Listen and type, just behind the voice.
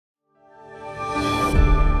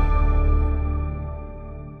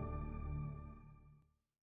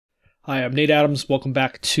Hi, I'm Nate Adams. Welcome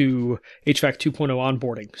back to HVAC 2.0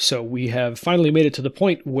 onboarding. So we have finally made it to the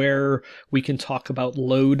point where we can talk about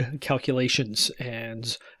load calculations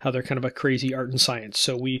and how they're kind of a crazy art and science.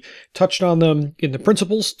 So we touched on them in the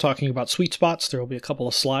principles, talking about sweet spots. There will be a couple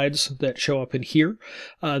of slides that show up in here.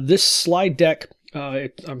 This slide deck,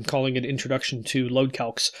 I'm calling it Introduction to Load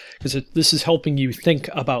Calcs, because this is helping you think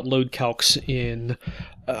about load calcs in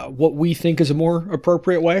what we think is a more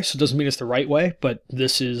appropriate way. So it doesn't mean it's the right way, but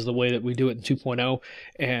this is the way that we do it in 2.0.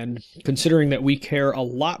 And considering that we care a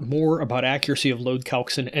lot more about accuracy of load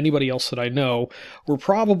calcs than anybody else that I know, we're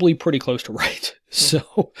probably pretty close to right.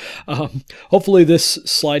 So hopefully this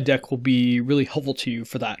slide deck will be really helpful to you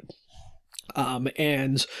for that.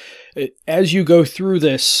 And as you go through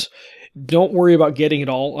this, don't worry about getting it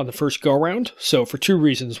all on the first go-around. So for two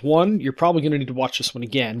reasons. One, you're probably going to need to watch this one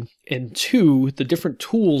again. And two, the different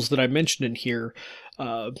tools that I mentioned in here,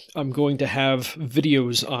 I'm going to have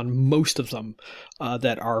videos on most of them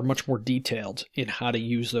that are much more detailed in how to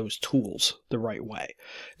use those tools the right way.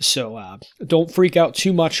 So don't freak out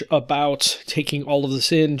too much about taking all of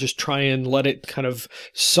this in. Just try and let it kind of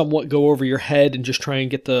somewhat go over your head and just try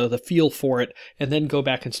and get the feel for it, and then go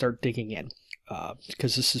back and start digging in.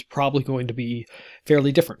 Because this is probably going to be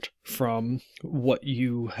fairly different from what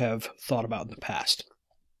you have thought about in the past.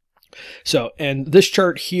 So, and this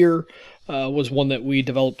chart here was one that we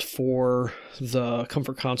developed for the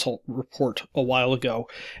Comfort Consult report a while ago.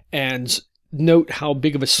 And note how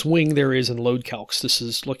big of a swing there is in load calcs. This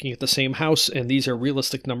is looking at the same house, and these are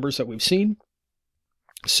realistic numbers that we've seen.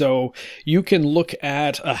 So you can look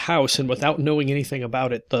at a house and without knowing anything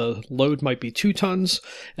about it, the load might be 2 tons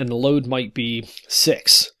and the load might be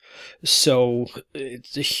 6. So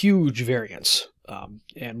it's a huge variance,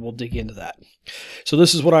 and we'll dig into that. So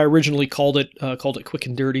this is what I originally called it quick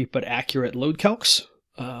and dirty but accurate load calcs.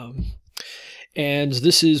 And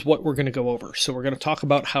this is what we're going to go over. So we're going to talk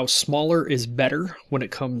about how smaller is better when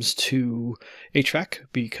it comes to HVAC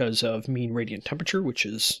because of mean radiant temperature, which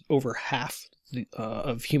is over half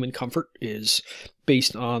of human comfort is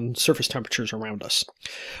based on surface temperatures around us.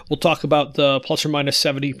 We'll talk about the plus or minus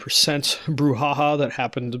 70% brouhaha that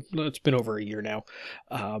happened. It's been over a year now.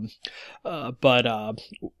 But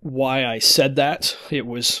why I said that, it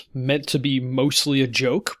was meant to be mostly a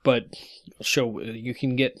joke, but I'll show you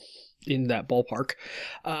can get in that ballpark.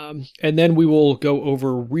 And then we will go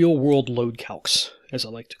over real world load calcs, as I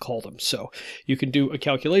like to call them. So you can do a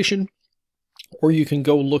calculation, or you can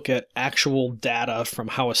go look at actual data from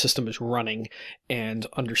how a system is running and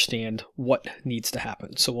understand what needs to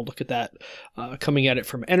happen. So we'll look at that coming at it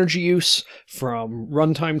from energy use, from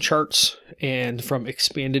runtime charts, and from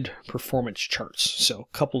expanded performance charts. So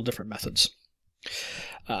a couple of different methods.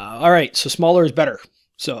 All right, so smaller is better.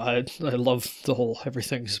 So I love the whole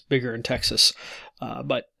everything's bigger in Texas.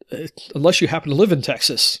 But unless you happen to live in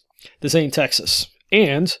Texas, this ain't Texas.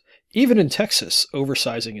 And even in Texas,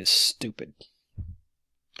 oversizing is stupid.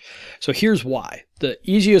 So here's why. The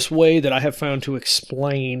easiest way that I have found to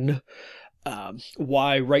explain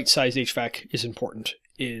why right-sized HVAC is important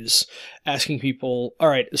is asking people, all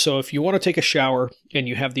right, so if you want to take a shower and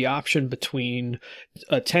you have the option between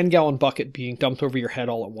a 10-gallon bucket being dumped over your head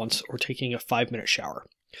all at once or taking a 5-minute shower,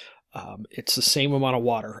 it's the same amount of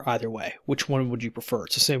water either way. Which one would you prefer?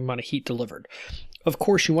 It's the same amount of heat delivered. Of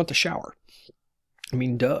course you want the shower. I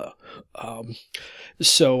mean, duh.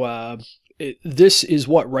 This is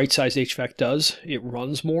what right-sized HVAC does. It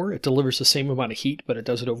runs more. It delivers the same amount of heat, but it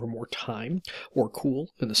does it over more time, or cool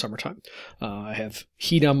in the summertime. I have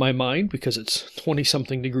heat on my mind because it's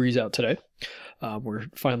 20-something degrees out today. We're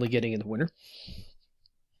finally getting in the winter.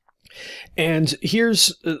 And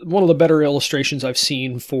here's one of the better illustrations I've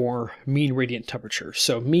seen for mean radiant temperature.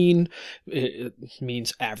 So mean, it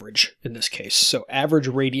means average in this case. So average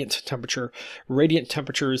radiant temperature. Radiant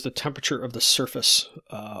temperature is the temperature of the surface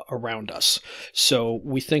around us. So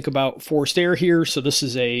we think about forced air here. So this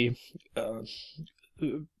is a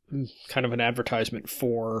kind of an advertisement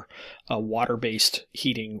for water-based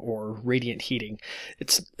heating or radiant heating.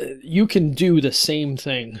 You can do the same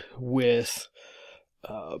thing with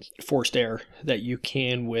forced air that you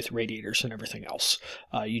can with radiators and everything else.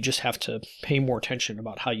 You just have to pay more attention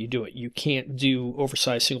about how you do it. You can't do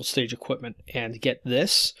oversized single stage equipment and get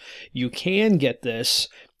this. You can get this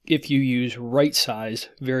if you use right-sized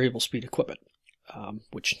variable speed equipment,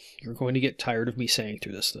 which you're going to get tired of me saying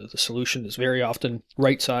through this. The solution is very often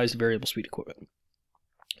right-sized variable speed equipment.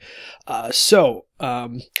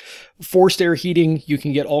 Forced air heating, you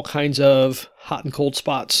can get all kinds of hot and cold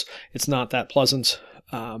spots. It's not that pleasant.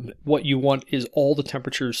 What you want is all the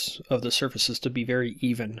temperatures of the surfaces to be very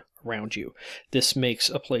even around you. This makes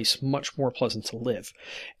a place much more pleasant to live.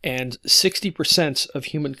 And 60% of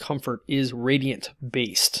human comfort is radiant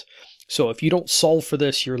based. So if you don't solve for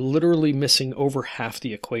this, you're literally missing over half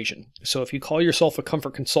the equation. So if you call yourself a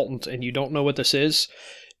comfort consultant and you don't know what this is,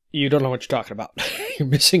 you don't know what you're talking about. You're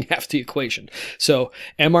missing half the equation. So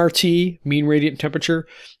MRT, mean radiant temperature,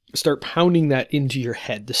 start pounding that into your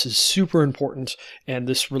head. This is super important, and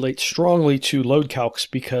this relates strongly to load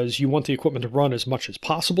calcs because you want the equipment to run as much as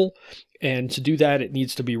possible, and to do that, it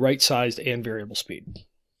needs to be right-sized and variable speed.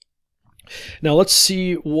 Now let's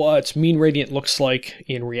see what mean radiant looks like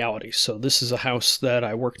in reality. So this is a house that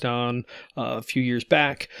I worked on a few years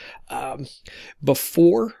back.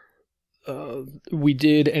 Before we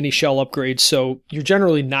did any shell upgrades, so you're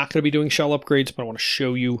generally not going to be doing shell upgrades, but I want to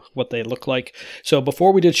show you what they look like. So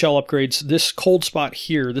before we did shell upgrades, this cold spot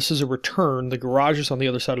here, this is a return. The garage is on the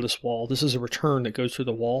other side of this wall. This is a return that goes through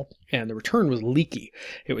the wall, and the return was leaky.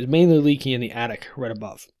 It was mainly leaky in the attic right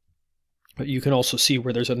above. But you can also see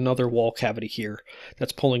where there's another wall cavity here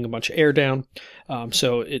that's pulling a bunch of air down.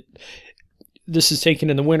 This is taken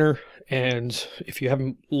in the winter, and if you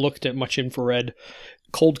haven't looked at much infrared,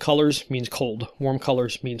 cold colors means cold, warm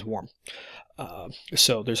colors means warm.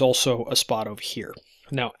 So there's also a spot over here.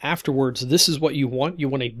 Now afterwards, this is what you want. You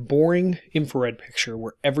want a boring infrared picture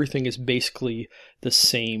where everything is basically the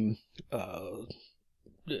same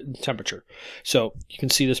temperature. So you can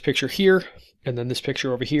see this picture here, and then this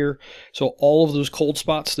picture over here. So all of those cold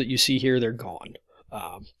spots that you see here, they're gone.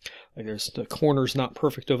 There's the corner's not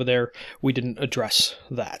perfect over there. We didn't address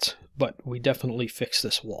that, but we definitely fixed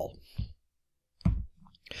this wall.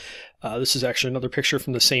 This is actually another picture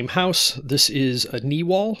from the same house. This is a knee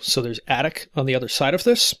wall, so there's attic on the other side of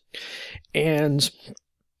this. And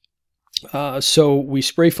so we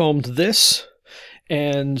spray foamed this.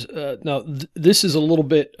 And now this is a little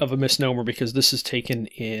bit of a misnomer because this is taken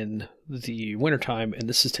in the wintertime and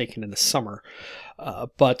this is taken in the summer.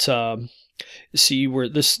 See where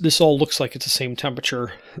this all looks like it's the same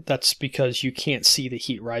temperature. That's because you can't see the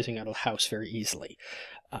heat rising out of the house very easily.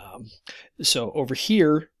 So over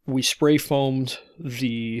here, we spray foamed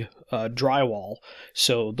the drywall.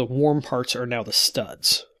 So the warm parts are now the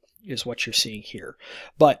studs, is what you're seeing here.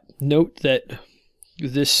 But note that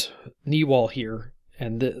this knee wall here,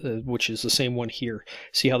 and which is the same one here,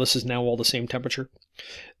 see how this is now all the same temperature?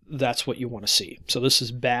 That's what you want to see. So this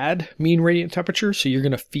is bad mean radiant temperature, so you're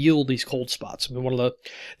going to feel these cold spots. I mean, one of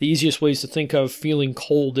the easiest ways to think of feeling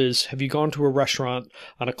cold is, have you gone to a restaurant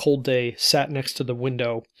on a cold day, sat next to the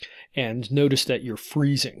window, and noticed that you're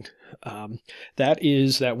freezing? That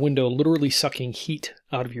is that window literally sucking heat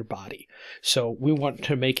out of your body. So we want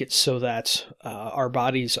to make it so that our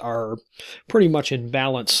bodies are pretty much in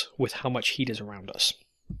balance with how much heat is around us.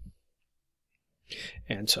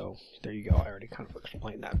 And so there you go. I already kind of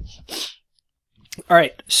explained that. All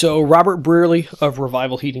right. So Robert Brearley of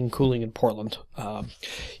Revival Heating and Cooling in Portland.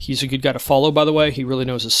 He's a good guy to follow, by the way. He really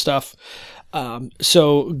knows his stuff.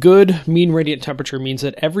 So good mean radiant temperature means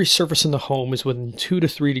that every surface in the home is within 2 to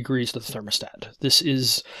 3 degrees of the thermostat. This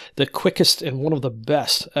is the quickest and one of the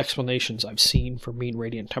best explanations I've seen for mean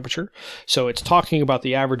radiant temperature. So it's talking about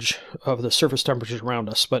the average of the surface temperatures around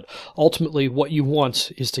us, but ultimately what you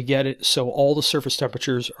want is to get it so all the surface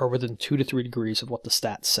temperatures are within 2 to 3 degrees of what the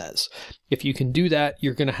stat says. If you can do that,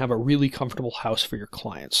 you're going to have a really comfortable house for your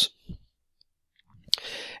clients.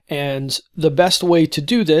 And the best way to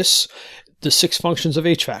do this, the 6 functions of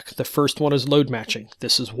HVAC. The first one is load matching.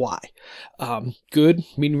 This is why. Good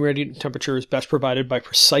mean radiant temperature is best provided by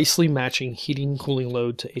precisely matching heating and cooling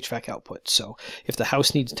load to HVAC output. So if the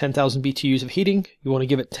house needs 10,000 BTUs of heating, you want to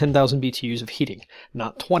give it 10,000 BTUs of heating,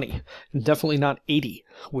 not 20, and definitely not 80,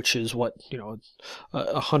 which is what, you know,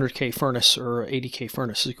 a 100K furnace or 80K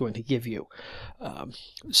furnace is going to give you.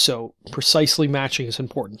 So precisely matching is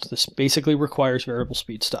important. This basically requires variable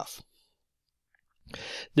speed stuff.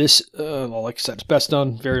 This, well, like I said, it's best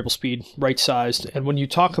done variable speed, right-sized. And when you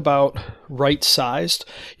talk about right-sized,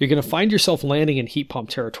 you're going to find yourself landing in heat pump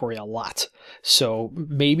territory a lot. So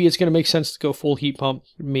maybe it's going to make sense to go full heat pump.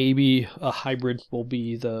 Maybe a hybrid will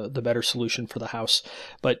be the better solution for the house.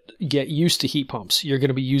 But get used to heat pumps. You're going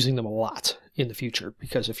to be using them a lot in the future,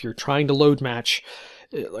 because if you're trying to load match,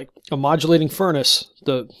 like a modulating furnace,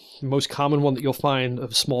 the most common one that you'll find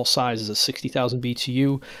of small size is a 60,000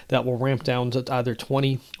 BTU that will ramp down to either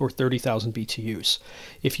 20 or 30,000 BTUs.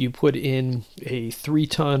 If you put in a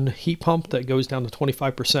 3-ton heat pump that goes down to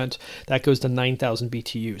 25%, that goes to 9,000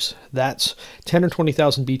 BTUs. That's 10 or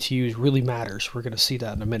 20,000 BTUs really matters. We're going to see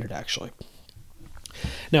that in a minute, actually.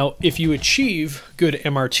 Now, if you achieve good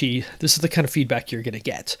MRT, this is the kind of feedback you're going to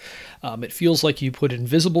get. It feels like you put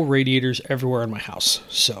invisible radiators everywhere in my house.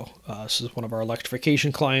 So this is one of our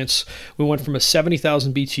electrification clients. We went from a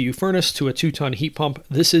 70,000 BTU furnace to a 2-ton heat pump.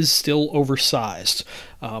 This is still oversized.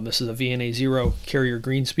 This is a VNA 0 carrier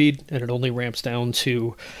green speed, and it only ramps down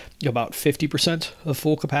to about 50% of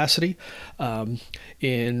full capacity.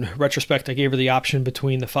 In retrospect, I gave her the option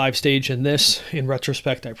between the 5-stage and this. In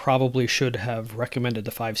retrospect, I probably should have recommended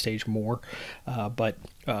the 5-stage more, but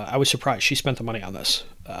I was surprised she spent the money on this.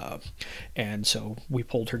 And so we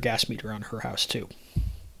pulled her gas meter on her house too.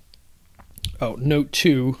 Oh, note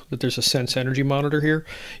too that there's a Sense energy monitor here.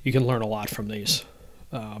 You can learn a lot from these.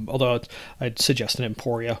 Although I'd suggest an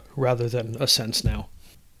Emporia rather than a Sense now.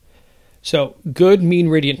 So good mean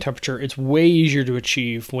radiant temperature, it's way easier to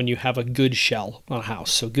achieve when you have a good shell on a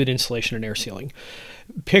house, so good insulation and air sealing.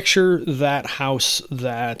 Picture that house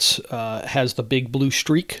that has the big blue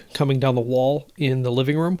streak coming down the wall in the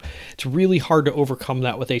living room. It's really hard to overcome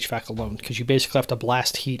that with HVAC alone because you basically have to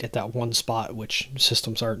blast heat at that one spot, which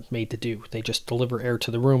systems aren't made to do. They just deliver air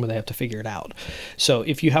to the room and they have to figure it out. So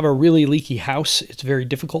if you have a really leaky house, it's very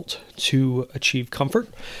difficult to achieve comfort.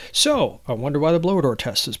 So I wonder why the blower door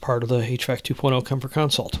test is part of the HVAC 2.0 comfort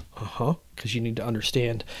consult. Because you need to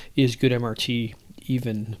understand, is good MRT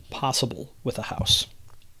even possible with a house?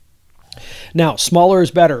 Now, smaller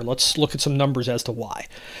is better. Let's look at some numbers as to why.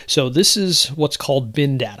 So this is what's called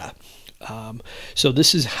bin data. So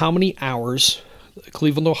this is how many hours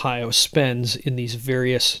Cleveland, Ohio spends in these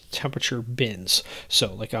various temperature bins.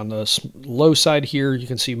 So like on the low side here, you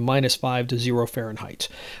can see -5 to 0 Fahrenheit.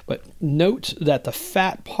 But note that the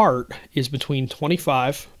fat part is between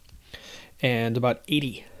 25 and about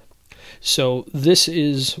 80. So this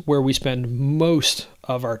is where we spend most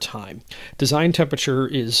of our time. Design temperature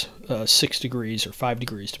is 6 degrees or 5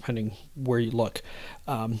 degrees, depending where you look.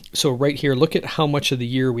 So right here, look at how much of the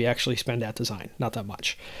year we actually spend at design. Not that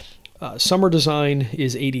much. Summer design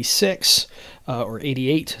is 86 or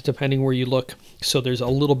 88, depending where you look. So there's a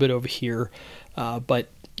little bit over here,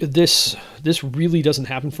 but this really doesn't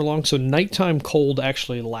happen for long. So nighttime cold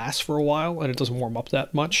actually lasts for a while, and it doesn't warm up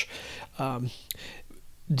that much.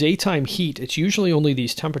 Daytime heat, it's usually only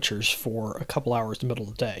these temperatures for a couple hours in the middle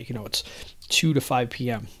of the day. You know, it's 2 to 5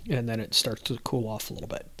 p.m. and then it starts to cool off a little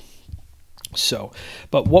bit. So,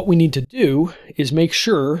 but what we need to do is make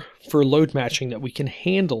sure for load matching that we can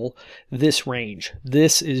handle this range.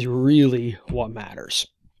 This is really what matters.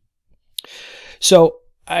 So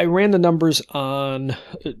I ran the numbers on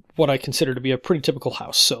what I consider to be a pretty typical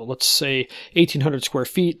house. So let's say 1,800 square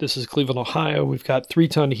feet. This is Cleveland, Ohio. We've got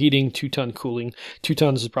 3-ton heating, 2-ton cooling. 2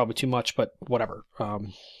 tons is probably too much, but whatever.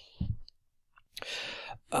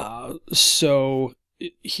 So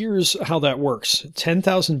here's how that works.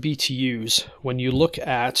 10,000 BTUs, when you look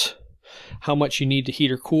at how much you need to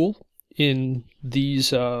heat or cool in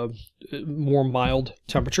these more mild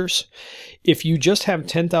temperatures, if you just have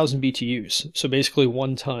 10,000 BTUs, so basically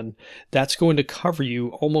 1 ton, that's going to cover you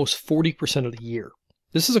almost 40% of the year.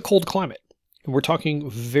 This is a cold climate, and we're talking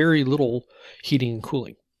very little heating and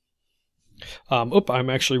cooling. I'm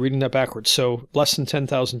actually reading that backwards. So less than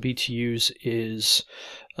 10,000 BTUs is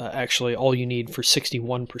actually all you need for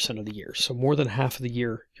 61% of the year. So more than half of the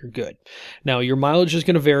year, you're good. Now, your mileage is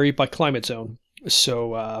going to vary by climate zone.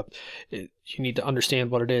 So you need to understand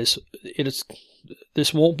what it is.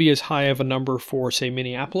 This won't be as high of a number for, say,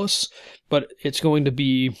 Minneapolis, but it's going to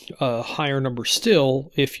be a higher number still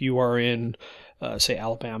if you are in, say,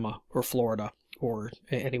 Alabama or Florida or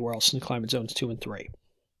anywhere else in climate zones 2 and 3.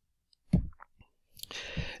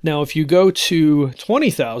 Now, if you go to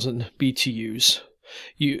 20,000 BTUs,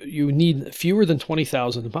 you need fewer than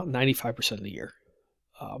 20,000 about 95% of the year.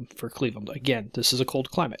 For Cleveland. Again, this is a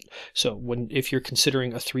cold climate. So if you're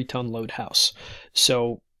considering a 3-ton load house,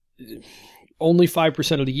 so only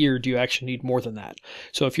 5% of the year do you actually need more than that.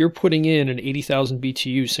 So if you're putting in an 80,000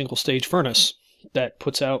 BTU single stage furnace that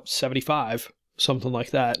puts out 75, something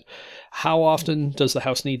like that, how often does the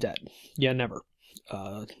house need that? Yeah, never.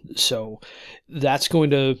 So that's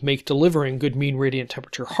going to make delivering good mean radiant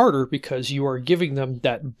temperature harder because you are giving them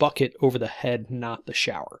that bucket over the head, not the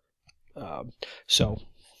shower. So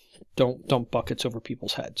don't dump buckets over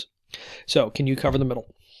people's heads. So can you cover the middle?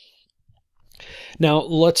 Now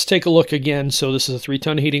let's take a look again. So this is a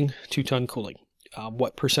 3-ton heating, 2-ton cooling.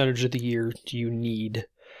 What percentage of the year do you need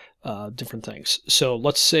different things? So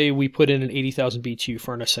let's say we put in an 80,000 BTU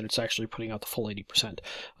furnace and it's actually putting out the full 80%,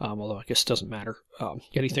 although I guess it doesn't matter.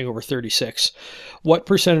 Anything over 36. What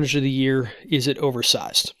percentage of the year is it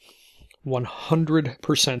oversized?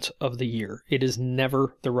 100% of the year. It is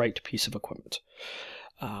never the right piece of equipment.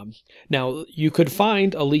 Now, you could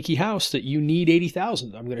find a leaky house that you need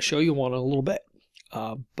 80,000. I'm going to show you one in a little bit.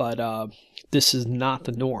 But this is not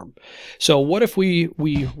the norm. So what if we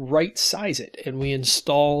right size it and we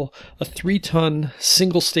install a 3-ton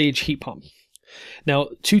single stage heat pump? Now,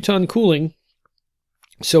 2-ton cooling,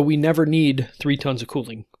 so we never need 3 tons of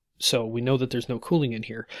cooling. So we know that there's no cooling in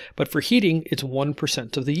here. But for heating, it's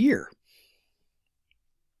 1% of the year.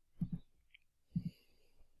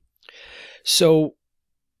 So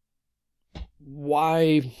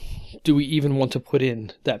why do we even want to put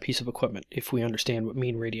in that piece of equipment if we understand what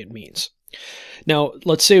mean radiant means? Now,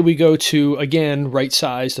 let's say we go to, again, right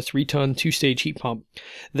size, the 3-ton 2-stage heat pump.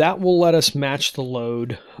 That will let us match the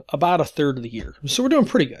load about 1/3 of the year. So we're doing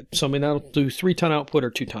pretty good. So, I mean, that'll do 3-ton output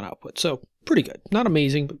or 2-ton output. So pretty good. Not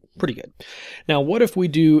amazing, but pretty good. Now, what if we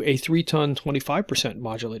do a 3-ton 25%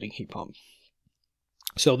 modulating heat pump?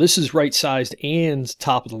 So this is right-sized and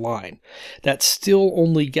top of the line. That still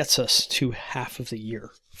only gets us to half of the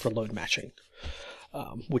year for load matching,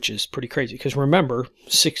 which is pretty crazy. Because remember,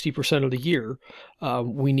 60% of the year,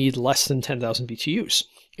 we need less than 10,000 BTUs.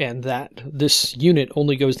 And this unit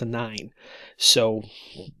only goes to 9. So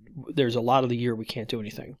there's a lot of the year we can't do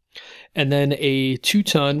anything. And then a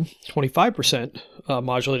 2-ton 25%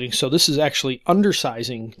 modulating. So this is actually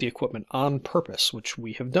undersizing the equipment on purpose, which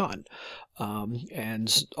we have done.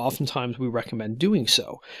 And oftentimes we recommend doing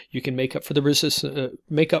so. You can make up for the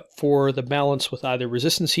make up for the balance with either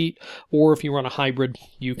resistance heat, or if you run a hybrid,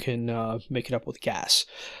 you can make it up with gas.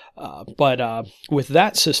 But with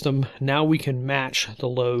that system, now we can match the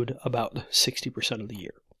load about 60% of the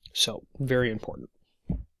year. So very important.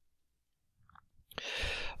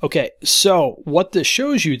 Okay, so what this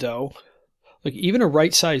shows you though, like even a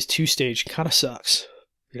right-sized 2-stage kind of sucks.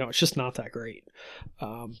 You know, it's just not that great.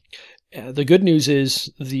 The good news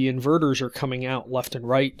is the inverters are coming out left and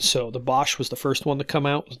right. So the Bosch was the first one to come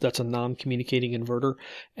out. That's a non-communicating inverter.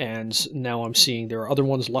 And now I'm seeing there are other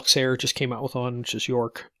ones. Luxair just came out with one, which is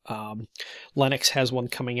York. Lennox has one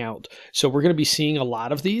coming out. So we're going to be seeing a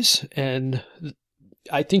lot of these. And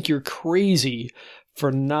I think you're crazy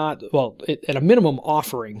for not, well, at a minimum,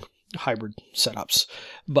 offering hybrid setups,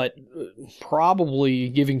 but probably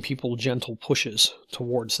giving people gentle pushes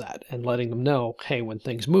towards that and letting them know, hey, when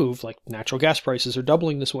things move, like natural gas prices are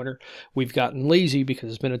doubling this winter, we've gotten lazy because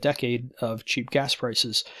it's been a decade of cheap gas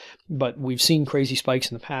prices, but we've seen crazy spikes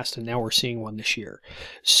in the past, and now we're seeing one this year.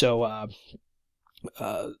 So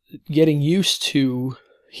getting used to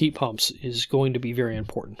heat pumps is going to be very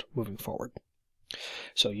important moving forward.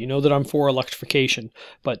 So you know that I'm for electrification,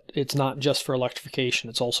 but it's not just for electrification.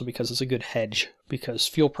 It's also because it's a good hedge, because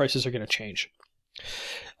fuel prices are going to change.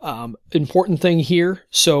 Important thing here.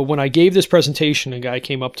 So when I gave this presentation, a guy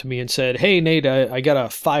came up to me and said, hey, Nate, I got a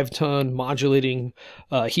 5-ton modulating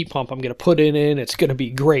heat pump I'm going to put in. It's going to be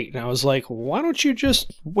great. And I was like, why don't you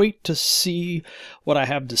just wait to see what I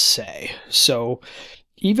have to say? So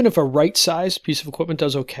even if a right-sized piece of equipment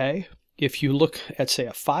does okay, if you look at, say,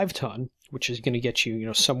 a 5-ton, which is going to get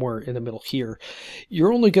you, somewhere in the middle here,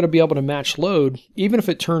 you're only going to be able to match load. Even if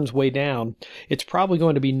it turns way down, it's probably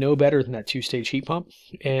going to be no better than that 2-stage heat pump.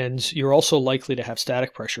 And you're also likely to have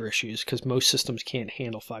static pressure issues because most systems can't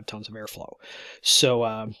handle 5 tons of airflow.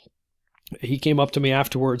 So he came up to me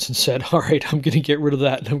afterwards and said, all right, I'm going to get rid of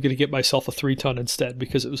that, and I'm going to get myself a 3-ton instead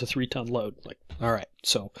because it was a 3-ton load. Like, all right.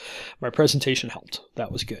 So my presentation helped.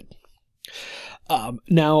 That was good.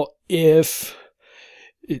 Now, if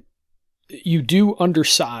you do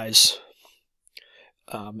undersize,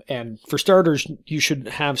 and for starters, you should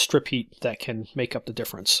have strip heat that can make up the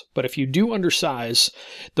difference. But if you do undersize,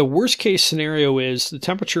 the worst case scenario is the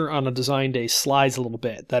temperature on a design day slides a little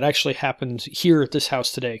bit. That actually happened here at this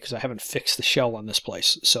house today because I haven't fixed the shell on this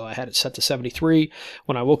place. So I had it set to 73.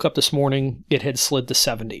 When I woke up this morning, it had slid to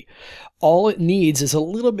 70. All it needs is a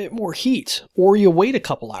little bit more heat, or you wait a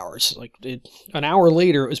couple hours. Like an hour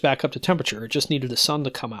later, it was back up to temperature. It just needed the sun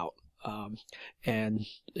to come out. And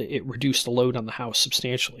it reduced the load on the house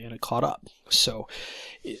substantially, and it caught up. So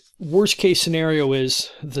worst case scenario is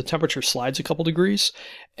the temperature slides a couple degrees,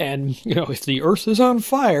 and if the earth is on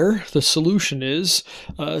fire, the solution is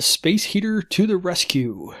a space heater to the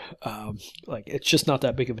rescue. Like, it's just not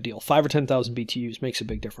that big of a deal. 5 or 10,000 BTUs makes a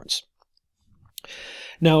big difference.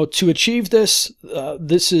 Now, to achieve this,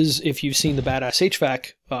 this is, if you've seen the Badass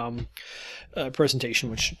HVAC presentation,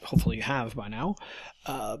 which hopefully you have by now,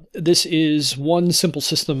 this is one simple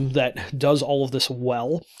system that does all of this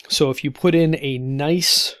well. So if you put in a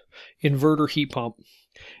nice inverter heat pump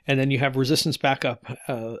and then you have resistance backup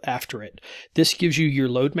after it. This gives you your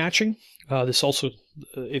load matching. This also,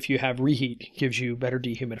 if you have reheat, gives you better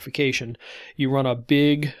dehumidification. You run a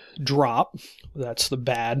big drop, that's the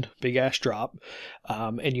bad, big ass drop,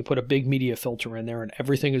 and you put a big media filter in there, and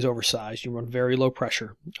everything is oversized. You run very low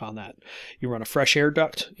pressure on that. You run a fresh air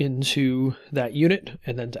duct into that unit,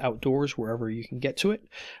 and then to outdoors, wherever you can get to it,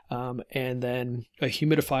 and then a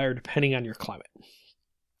humidifier depending on your climate.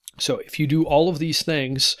 So if you do all of these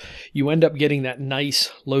things, you end up getting that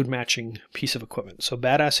nice load matching piece of equipment. So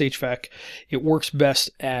Badass HVAC, it works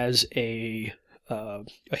best as a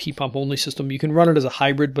heat pump only system. You can run it as a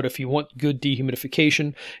hybrid, but if you want good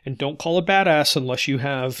dehumidification, and don't call it Badass unless you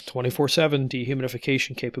have 24/7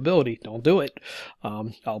 dehumidification capability, don't do it.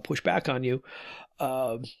 I'll push back on you.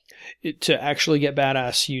 To actually get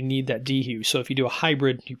Badass, you need that dehu. So if you do a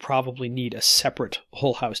hybrid, you probably need a separate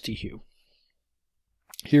whole house dehu.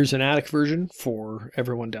 Here's an attic version for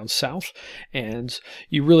everyone down south, and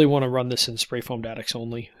you really want to run this in spray foamed attics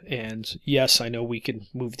only. And yes, I know we can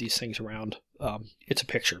move these things around. It's a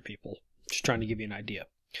picture, people. Just trying to give you an idea.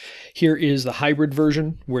 Here is the hybrid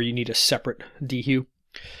version where you need a separate dehu.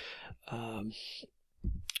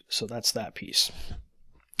 So that's that piece.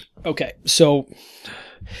 Okay, so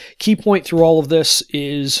key point through all of this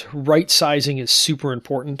is right sizing is super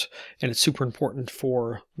important, and it's super important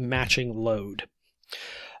for matching load.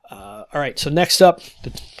 All right, so next up,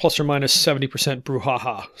 the plus or minus 70%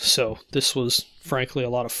 brouhaha. So this was frankly a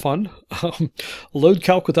lot of fun. Load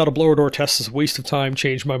calc without a blower door test is a waste of time,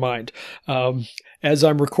 changed my mind. As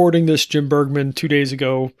I'm recording this, Jim Bergman 2 days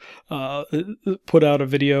ago put out a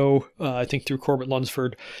video, I think through Corbett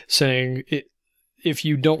Lunsford, saying if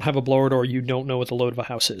you don't have a blower door, you don't know what the load of a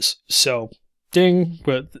house is. So ding,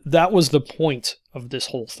 but that was the point of this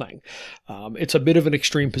whole thing. It's a bit of an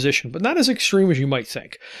extreme position, but not as extreme as you might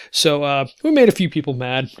think. So we made a few people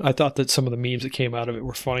mad. I thought that some of the memes that came out of it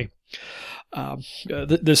were funny.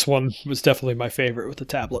 This one was definitely my favorite with the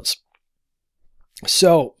tablets.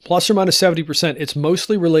 So plus or minus 70%, it's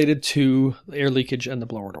mostly related to air leakage and the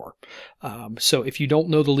blower door. So if you don't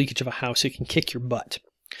know the leakage of a house, it can kick your butt.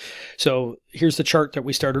 So here's the chart that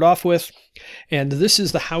we started off with, and this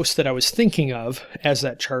is the house that I was thinking of as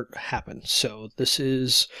that chart happened. So this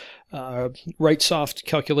is right soft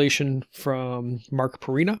calculation from Mark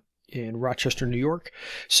Perina in Rochester, New York.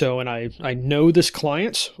 So, and I know this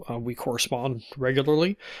client, we correspond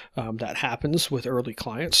regularly. That happens with early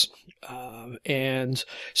clients. And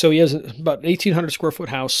so he has about an 1,800 square foot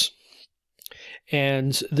house.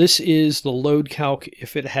 And this is the load calc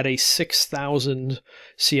if it had a 6,000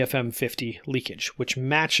 CFM 50 leakage, which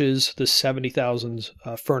matches the 70,000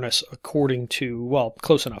 furnace according to, well,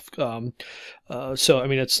 close enough. So, I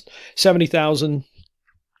mean, it's 70,000,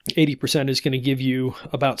 80% is going to give you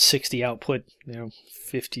about 60 output,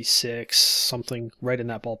 56, something right in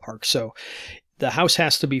that ballpark. So the house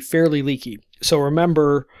has to be fairly leaky. So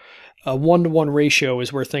remember, a 1-to-1 ratio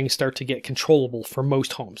is where things start to get controllable for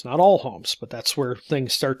most homes. Not all homes, but that's where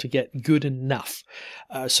things start to get good enough.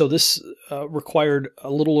 So this required a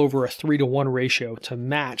little over a 3-to-1 ratio to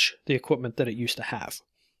match the equipment that it used to have.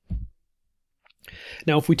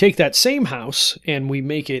 Now, if we take that same house and we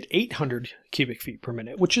make it 800 cubic feet per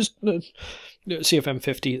minute, which is CFM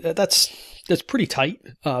 50, that's pretty tight,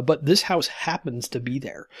 but this house happens to be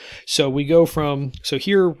there. So we go from, so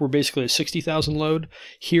here we're basically at 60,000 load,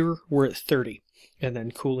 here we're at 30, and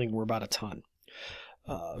then cooling we're about a ton.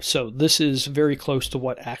 So this is very close to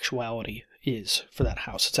what actuality is for that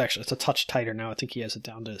house. It's a touch tighter now. I think he has it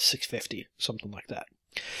down to 650, something like that.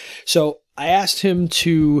 So I asked him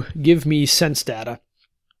to give me sense data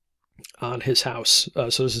on his house.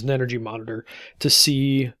 So this is an energy monitor to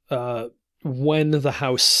see when the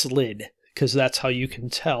house slid, because that's how you can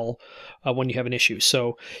tell when you have an issue.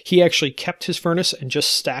 So he actually kept his furnace and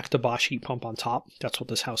just stacked a Bosch heat pump on top. That's what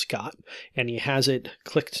this house got. And he has it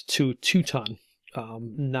clicked to 2 ton,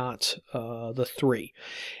 not the 3.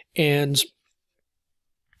 And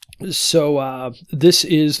so this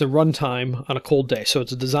is the runtime on a cold day. So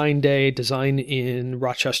it's a design day. Design in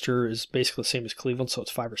Rochester is basically the same as Cleveland, so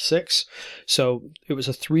it's 5 or 6. So it was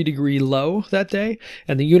a 3-degree low that day,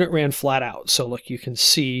 and the unit ran flat out. So look, you can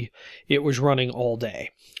see it was running all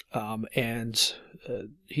day. And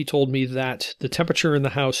he told me that the temperature in the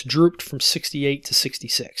house drooped from 68 to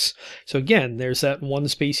 66. So again, there's that one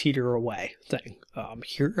space heater away thing.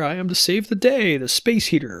 Here I am to save the day, the space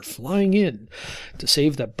heater flying in to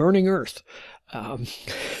save the burning earth.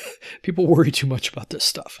 People worry too much about this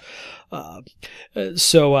stuff.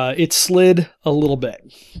 So it slid a little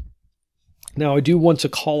bit. Now I do want to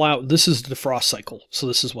call out, this is the defrost cycle. So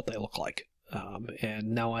this is what they look like.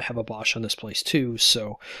 And now I have a Bosch on this place too,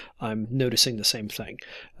 so I'm noticing the same thing.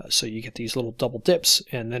 So you get these little double dips,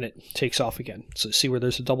 and then it takes off again. So see where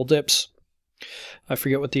there's a double dips? I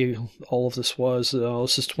forget what all of this was.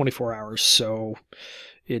 This is 24 hours, so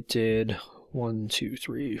it did 1, 2,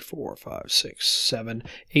 3, 4, 5, 6, 7,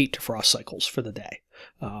 8 defrost cycles for the day.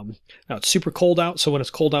 Now it's super cold out, so when it's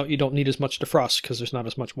cold out, you don't need as much defrost because there's not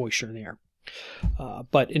as much moisture in the air.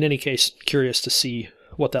 But in any case, curious to see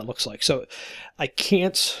what that looks like. So I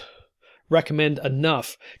can't recommend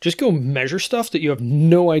enough. Just go measure stuff that you have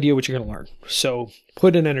no idea what you're going to learn. So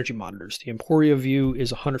put in energy monitors. The Emporia View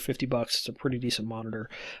is $150. It's a pretty decent monitor.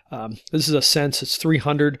 This is a Sense. It's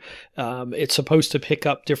 300. It's supposed to pick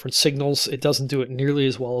up different signals. It doesn't do it nearly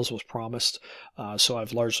as well as was promised. So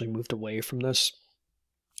I've largely moved away from this.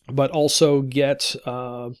 But also get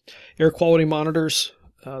air quality monitors.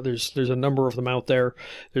 There's a number of them out there.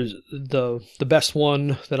 There's the best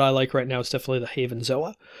one that I like right now is definitely the Haven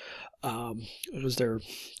Zoa. Because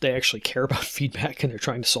they actually care about feedback and they're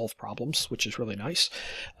trying to solve problems, which is really nice.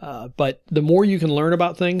 But the more you can learn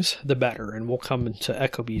about things, the better. And we'll come into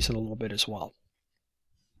Ecobees in a little bit as well.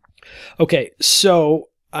 Okay, so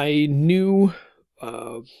I knew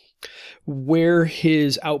where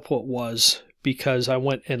his output was because I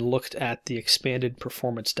went and looked at the expanded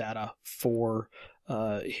performance data for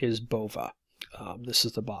his Bova. This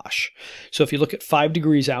is the Bosch. So if you look at 5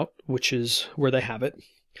 degrees out, which is where they have it,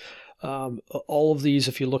 all of these,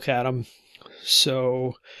 if you look at them,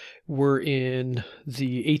 so we're in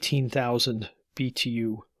the 18,000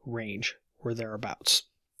 BTU range or thereabouts.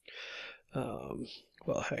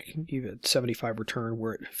 Well, heck, even 75 return,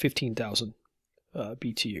 we're at 15,000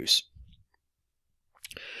 BTUs.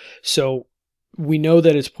 So we know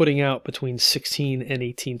that it's putting out between 16 and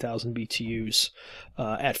 18,000 BTUs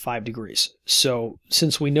at 5 degrees. So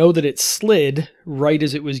since we know that it slid right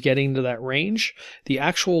as it was getting to that range, the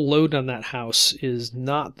actual load on that house is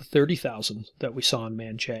not the 30,000 that we saw in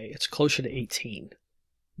Man J. It's closer to 18.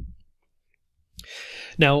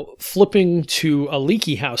 Now, flipping to a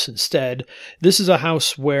leaky house instead, this is a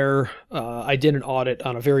house where I did an audit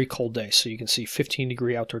on a very cold day. So you can see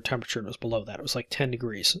 15-degree outdoor temperature, and it was below that. It was like 10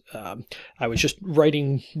 degrees. I was just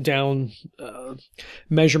writing down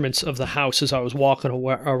measurements of the house as I was walking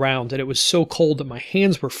around, and it was so cold that my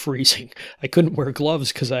hands were freezing. I couldn't wear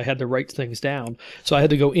gloves because I had to write things down. So I had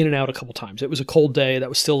to go in and out a couple times. It was a cold day. That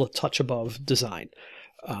was still a touch above design.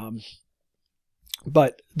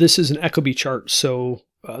 But this is an Ecobee chart, so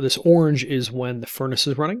this orange is when the furnace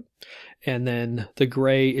is running, and then the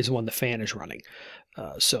gray is when the fan is running.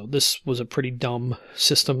 So this was a pretty dumb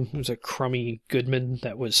system. It was a crummy Goodman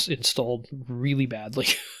that was installed really badly.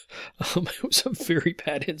 It was a very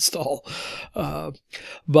bad install.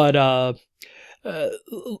 But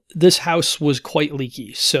this house was quite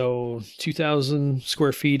leaky. So 2,000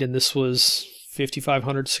 square feet, and this was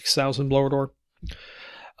 5,500, 6,000 blower door.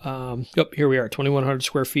 Here we are, 2,100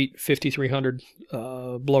 square feet, 5,300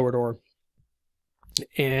 blower door,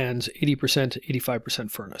 and 80% to 85%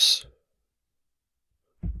 furnace,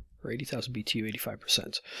 or 80,000 BTU,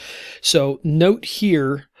 85%. So note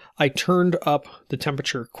here, I turned up the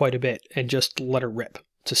temperature quite a bit and just let it rip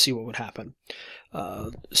to see what would happen.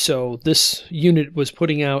 So this unit was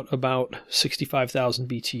putting out about 65,000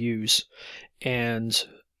 BTUs, and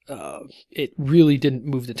it really didn't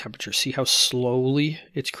move the temperature. See how slowly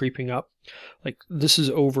it's creeping up? Like, this is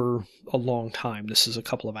over a long time. This is a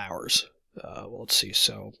couple of hours. Well, let's see.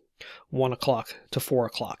 So 1 o'clock to 4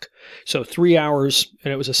 o'clock. So 3 hours,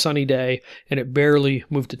 and it was a sunny day, and it barely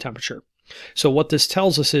moved the temperature. So what this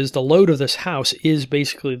tells us is the load of this house is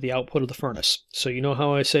basically the output of the furnace. So you know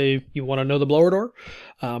how I say you want to know the blower door?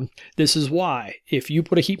 This is why. If you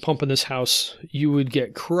put a heat pump in this house, you would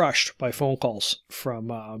get crushed by phone calls from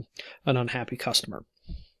an unhappy customer.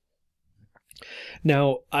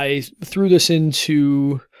 Now, I threw this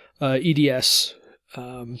into EDS.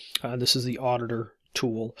 This is the auditor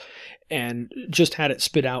tool, and just had it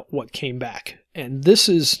spit out what came back. And this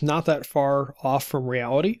is not that far off from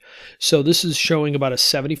reality. So this is showing about a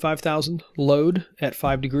 75,000 load at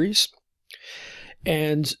 5 degrees.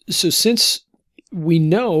 And so since we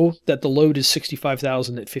know that the load is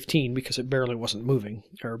 65,000 at 15 because it barely wasn't moving,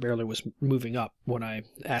 or barely was moving up when I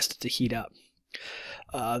asked it to heat up,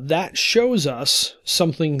 that shows us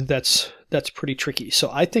something that's pretty tricky. So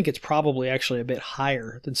I think it's probably actually a bit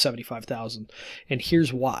higher than 75,000. And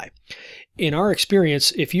here's why. In our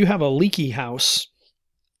experience, if you have a leaky house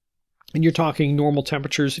and you're talking normal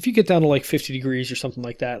temperatures, if you get down to like 50 degrees or something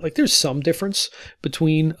like that, like there's some difference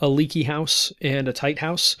between a leaky house and a tight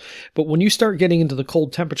house. But when you start getting into the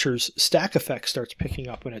cold temperatures, stack effect starts picking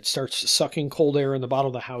up when it starts sucking cold air in the bottom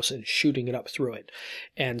of the house and shooting it up through it.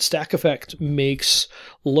 And stack effect makes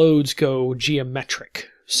loads go geometric.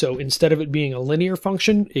 So instead of it being a linear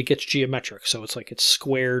function, it gets geometric. So it's like it's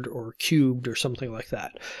squared or cubed or something like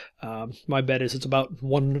that. My bet is it's about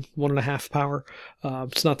 1.5 power.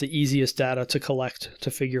 It's not the easiest data to collect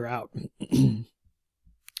to figure out.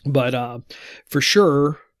 But for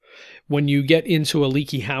sure, when you get into a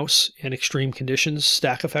leaky house and extreme conditions,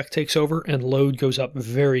 stack effect takes over and load goes up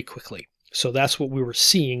very quickly. So that's what we were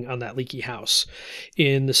seeing on that leaky house.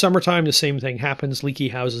 In the summertime, the same thing happens. Leaky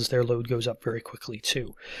houses, their load goes up very quickly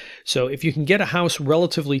too. So if you can get a house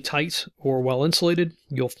relatively tight or well insulated,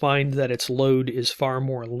 you'll find that its load is far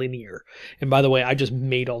more linear. And by the way, I just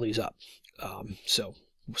made all these up. So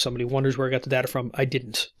somebody wonders where I got the data from. I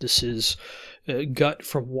didn't. This is gut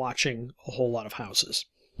from watching a whole lot of houses.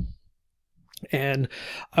 And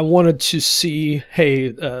I wanted to see,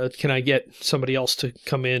 hey, can I get somebody else to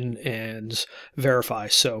come in and verify?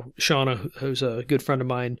 So Shauna, who's a good friend of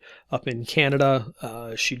mine up in Canada,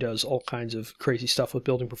 she does all kinds of crazy stuff with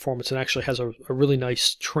building performance and actually has a really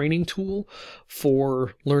nice training tool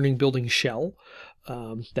for learning building shell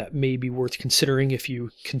that may be worth considering if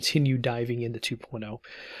you continue diving into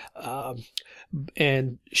 2.0.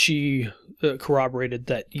 And she corroborated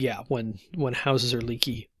that, yeah, when houses are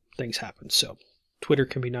leaky, things happen. So Twitter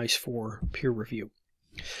can be nice for peer review.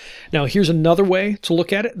 Now, here's another way to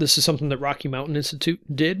look at it. This is something that Rocky Mountain Institute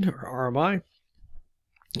did, or RMI.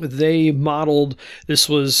 They modeled, this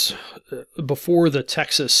was before the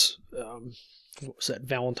Texas, what was that,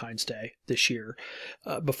 Valentine's Day this year,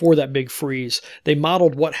 before that big freeze. They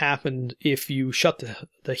modeled what happened if you shut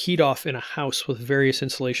the heat off in a house with various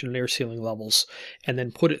insulation and air sealing levels and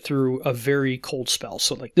then put it through a very cold spell.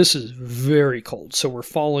 So like this is very cold. So we're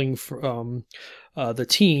falling from the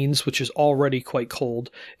teens, which is already quite cold,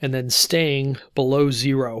 and then staying below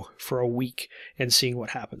zero for a week and seeing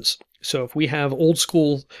what happens. So if we have old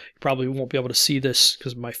school, you probably won't be able to see this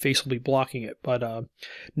because my face will be blocking it, but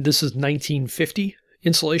this is 1950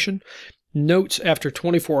 insulation. Note after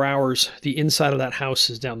 24 hours, the inside of that house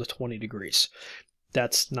is down to 20 degrees.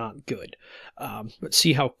 That's not good. But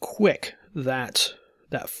see how quick that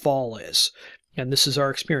fall is. And this is our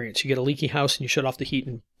experience. You get a leaky house and you shut off the heat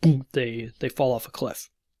and boom, they fall off a cliff.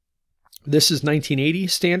 This is 1980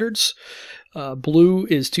 standards. Blue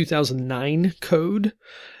is 2009 code.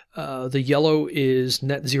 The yellow is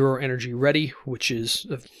net zero energy ready, which is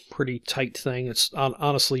a pretty tight thing. It's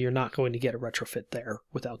honestly, you're not going to get a retrofit there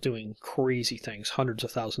without doing crazy things, hundreds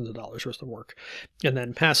of thousands of dollars worth of work. And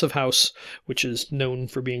then passive house, which is known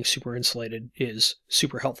for being super insulated, is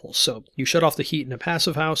super helpful. So you shut off the heat in a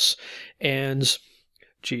passive house and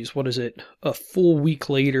geez, what is it? A full week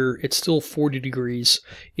later, it's still 40 degrees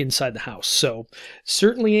inside the house. So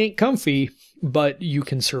certainly ain't comfy, but you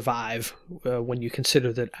can survive when you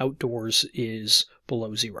consider that outdoors is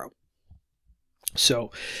below zero.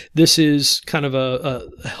 So this is kind of a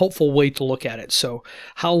helpful way to look at it. So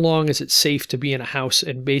how long is it safe to be in a house?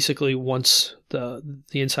 And basically once the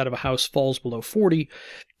inside of a house falls below 40,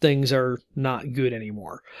 things are not good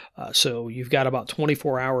anymore. So you've got about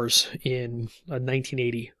 24 hours in a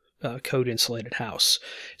 1980 code insulated house.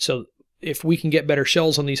 So if we can get better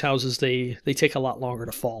shells on these houses, they take a lot longer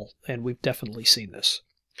to fall. And we've definitely seen this.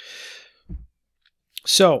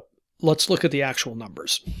 So let's look at the actual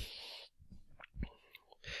numbers.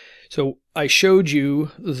 So I showed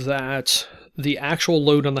you that the actual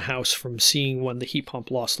load on the house from seeing when the heat pump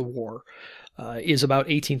lost the war is about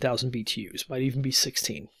 18,000 BTUs, might even be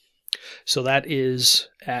 16. So that is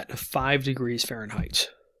at 5 degrees Fahrenheit.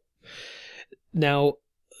 Now,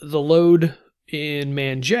 the load in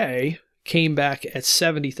Man J came back at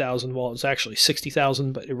 70,000. Well, it was actually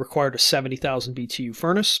 60,000, but it required a 70,000 BTU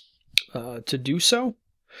furnace to do so.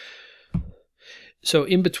 So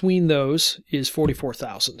in between those is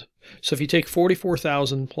 44,000. So if you take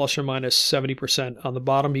 44,000 plus or minus 70%, on the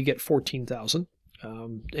bottom you get 14,000.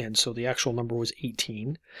 And so the actual number was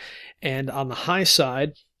 18. And on the high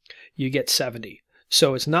side, you get 70.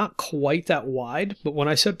 So it's not quite that wide, but when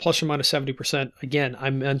I said plus or minus 70%, again, I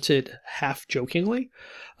meant it half jokingly.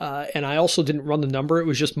 And I also didn't run the number. It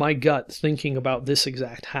was just my gut thinking about this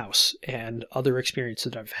exact house and other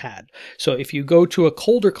experiences that I've had. So if you go to a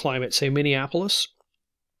colder climate, say Minneapolis,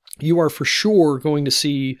 you are for sure going to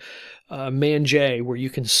see Man J where you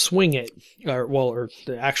can swing it, or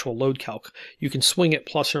the actual load calc, you can swing it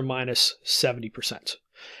plus or minus 70%.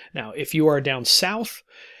 Now, if you are down south,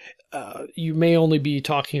 you may only be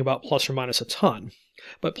talking about plus or minus a ton,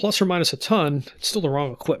 but plus or minus a ton, it's still the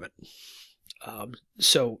wrong equipment.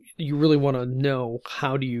 So you really want to know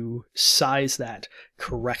how do you size that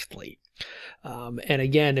correctly. And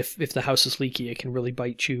again, if the house is leaky, it can really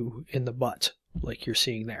bite you in the butt like you're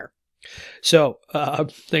seeing there. So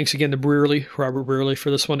thanks again to Robert Brearley for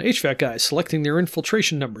this one. HVAC guys selecting their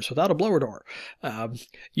infiltration numbers without a blower door.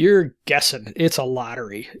 You're guessing. It's a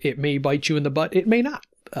lottery. It may bite you in the butt. It may not.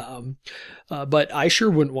 But I sure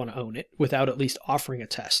wouldn't want to own it without at least offering a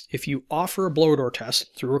test. If you offer a blower door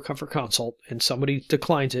test through a comfort consult and somebody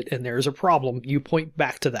declines it and there's a problem, you point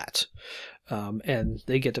back to that. And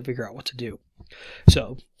they get to figure out what to do.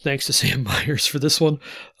 So thanks to Sam Myers for this one.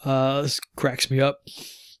 This cracks me up.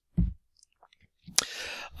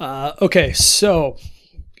 Okay, so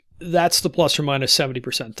that's the plus or minus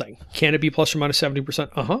 70% thing. Can it be plus or minus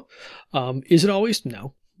 70%? Is it always?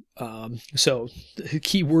 No. So the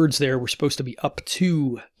key words there were supposed to be up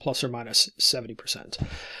to plus or minus 70%.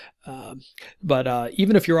 But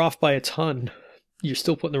even if you're off by a ton, you're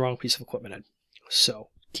still putting the wrong piece of equipment in. So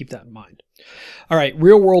keep that in mind. All right,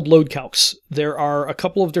 real world load calcs. There are a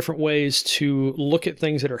couple of different ways to look at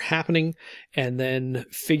things that are happening and then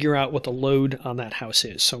figure out what the load on that house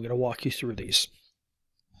is. So I'm going to walk you through these.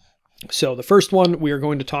 So the first one, we are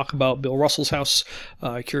going to talk about Bill Russell's house,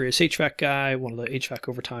 Curious HVAC guy, one of the HVAC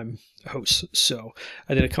Overtime hosts. So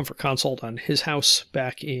I did a comfort consult on his house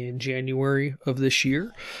back in January of this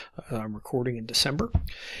year. I'm recording in December.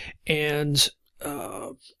 And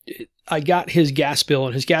I got his gas bill,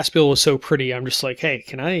 and his gas bill was so pretty. I'm just like, hey,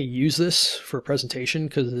 can I use this for a presentation?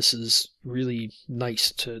 Because this is really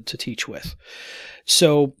nice to teach with.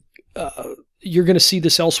 So you're going to see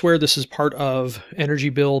this elsewhere. This is part of energy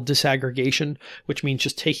bill disaggregation, which means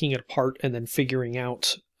just taking it apart and then figuring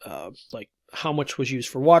out like how much was used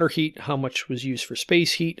for water heat, how much was used for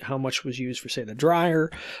space heat, how much was used for, say, the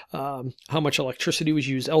dryer, how much electricity was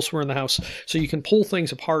used elsewhere in the house. So you can pull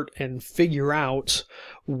things apart and figure out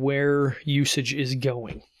where usage is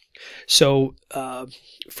going. So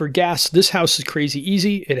for gas, this house is crazy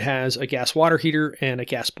easy. It has a gas water heater and a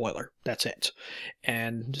gas boiler. That's it.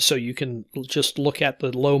 And so you can just look at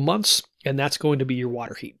the low months, and that's going to be your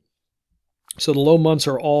water heat. So the low months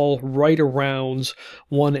are all right around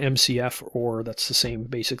 1 MCF, or that's the same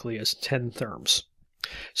basically as 10 therms.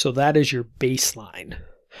 So that is your baseline.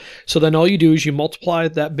 So then all you do is you multiply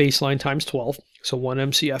that baseline times 12. So 1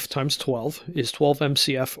 MCF times 12 is 12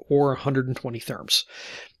 MCF or 120 therms.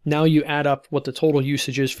 Now you add up what the total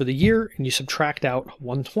usage is for the year and you subtract out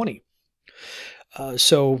 120.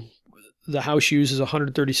 So the house uses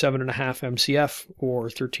 137.5 MCF or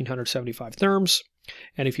 1,375 therms.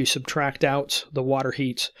 And if you subtract out the water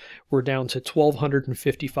heat, we're down to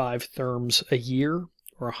 1,255 therms a year,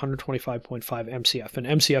 or 125.5 MCF. And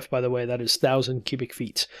MCF, by the way, that is 1,000 cubic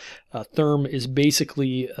feet. Therm is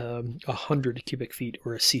basically 100 cubic feet,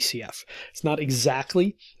 or a CCF. It's not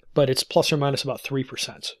exactly, but it's plus or minus about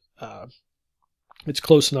 3%. It's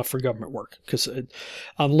close enough for government work, because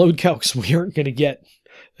on load calcs, we aren't going to get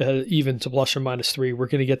even to plus or minus 3. We're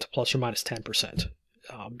going to get to plus or minus 10%.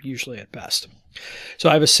 Usually at best. So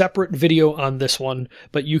I have a separate video on this one,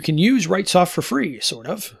 but you can use RightSoft for free, sort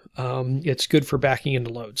of. It's good for backing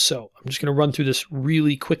into loads. So I'm just going to run through this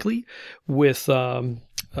really quickly with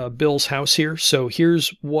Bill's house here. So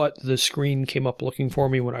here's what the screen came up looking for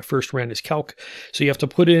me when I first ran his calc. So you have to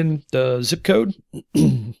put in the zip code,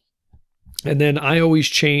 and then I always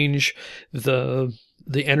change the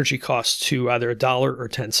energy cost to either $1 or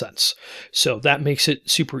 10 cents. So that makes it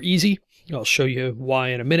super easy. I'll show you why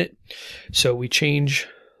in a minute. So we change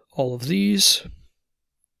all of these.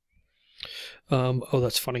 Oh,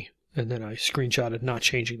 that's funny. And then I screenshotted not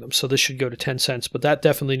changing them. So this should go to 10 cents, but that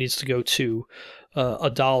definitely needs to go to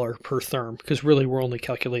 $1 per therm, because really we're only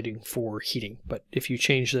calculating for heating. But if you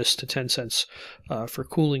change this to 10 cents for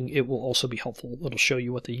cooling, it will also be helpful. It'll show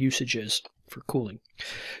you what the usage is for cooling.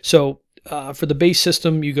 So for the base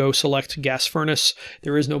system, you go select gas furnace.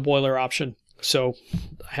 There is no boiler option. So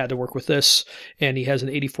I had to work with this, and he has an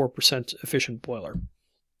 84% efficient boiler.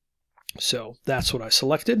 So that's what I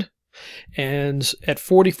selected. And at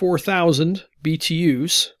 44,000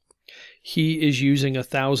 BTUs, he is using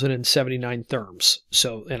 1,079 therms.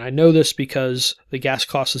 So, and I know this because the gas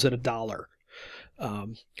cost is at $1.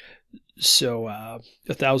 So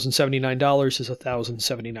 $1,079 is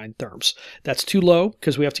 1,079 therms. That's too low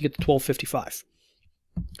because we have to get to 1,255.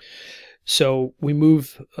 So we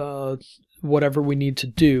move whatever we need to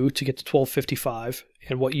do to get to 1,255.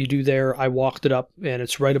 And what you do there, I walked it up, and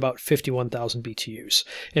it's right about 51,000 BTUs.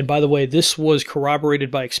 And by the way, this was corroborated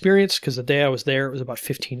by experience, because the day I was there, it was about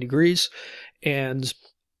 15 degrees. And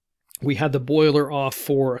We had the boiler off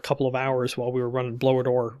for a couple of hours while we were running blower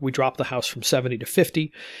door. We dropped the house from 70 to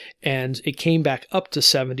 50, and it came back up to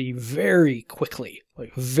 70 very quickly,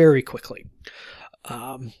 like very quickly.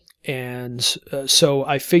 So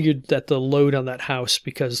I figured that the load on that house,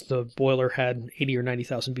 because the boiler had 80 or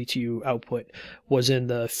 90,000 BTU output, was in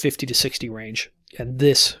the 50 to 60 range, and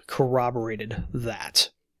this corroborated that.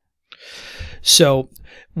 So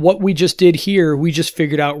what we just did here, we just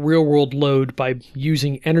figured out real world load by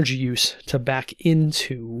using energy use to back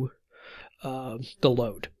into the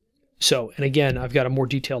load. So, and again, I've got a more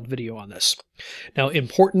detailed video on this. Now,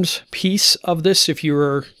 important piece of this, if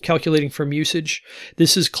you're calculating from usage,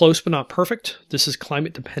 this is close but not perfect. This is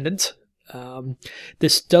climate dependent.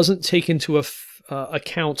 This doesn't take into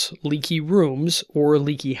account leaky rooms or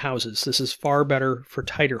leaky houses. This is far better for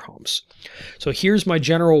tighter homes. So here's my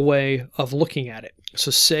general way of looking at it. So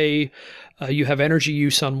say you have energy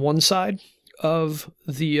use on one side of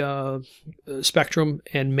the spectrum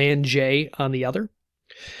and man J on the other.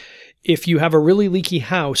 If you have a really leaky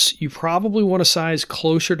house, you probably want to size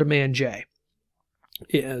closer to man J.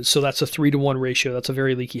 Yeah, so that's a 3-to-1 ratio. That's a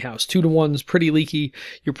very leaky house. 2-to-1 is pretty leaky.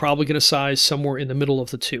 You're probably going to size somewhere in the middle of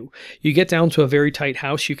the two. You get down to a very tight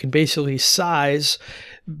house, you can basically size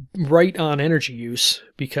right on energy use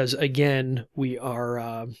because, again, we've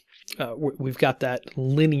got that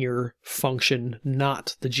linear function,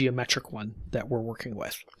 not the geometric one that we're working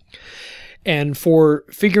with. And for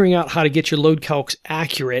figuring out how to get your load calcs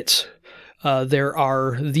accurate, there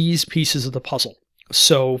are these pieces of the puzzle.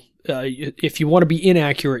 So if you want to be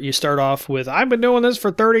inaccurate, you start off with, I've been doing this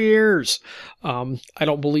for 30 years. I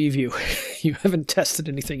don't believe you. You haven't tested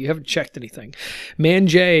anything. You haven't checked anything. Man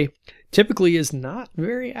J typically is not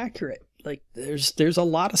very accurate. Like there's a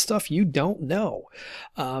lot of stuff you don't know.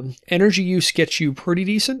 Energy use gets you pretty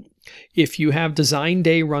decent. If you have design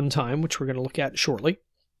day runtime, which we're going to look at shortly,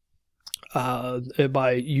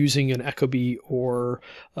 by using an Ecobee or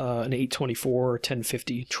an 824 or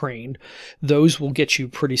 1050 train, those will get you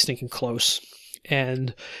pretty stinking close.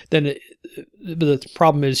 And then the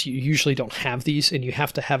problem is you usually don't have these, and you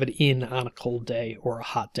have to have it in on a cold day or a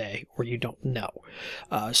hot day, or you don't know.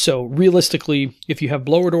 So realistically, if you have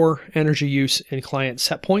blower door, energy use, and client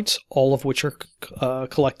set points, all of which are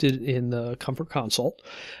collected in the Comfort Console,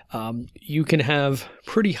 you can have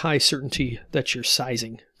pretty high certainty that you're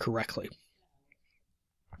sizing correctly.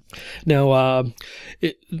 Now,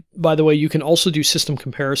 by the way, you can also do system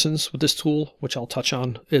comparisons with this tool, which I'll touch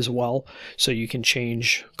on as well. So you can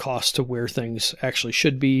change cost to where things actually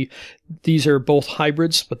should be. These are both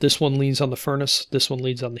hybrids, but this one leans on the furnace, this one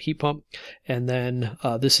leans on the heat pump, and then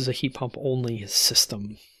this is a heat pump only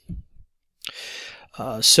system.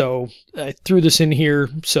 So I threw this in here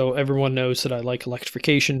so everyone knows that I like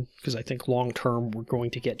electrification, because I think long term we're going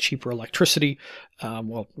to get cheaper electricity.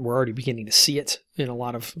 Well, we're already beginning to see it in a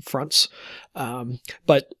lot of fronts.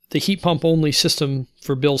 But the heat pump only system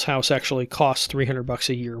for Bill's house actually costs $300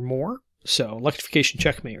 a year more. So electrification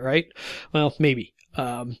checkmate, right? Well, maybe.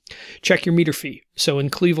 Check your meter fee. So in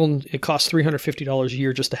Cleveland, it costs $350 a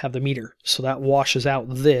year just to have the meter. So that washes out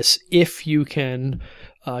this if you can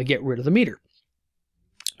get rid of the meter.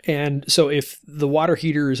 And so if the water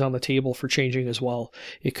heater is on the table for changing as well,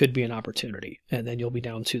 it could be an opportunity. And then you'll be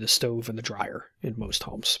down to the stove and the dryer in most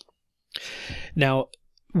homes. Now,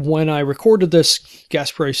 when I recorded this, gas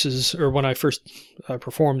prices, or when I first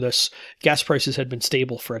performed this, gas prices had been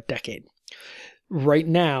stable for a decade. Right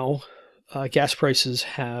now, gas prices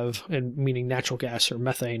have, and meaning natural gas or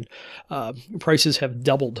methane, prices have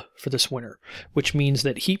doubled for this winter, which means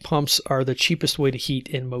that heat pumps are the cheapest way to heat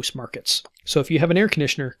in most markets. So if you have an air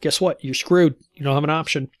conditioner, guess what? You're screwed. You don't have an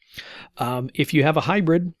option. If you have a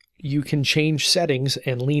hybrid, you can change settings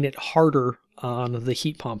and lean it harder on the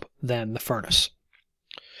heat pump than the furnace.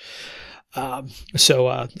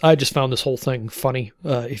 So I just found this whole thing funny.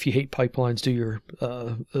 If you hate pipelines, do your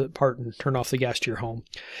part and turn off the gas to your home.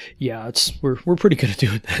 Yeah, we're pretty good at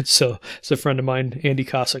doing that. So it's a friend of mine, Andy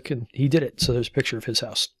Cossack, and he did it. So there's a picture of his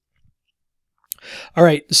house. All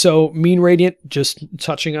right, so mean radiant, just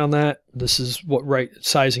touching on that. This is what right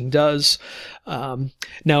sizing does.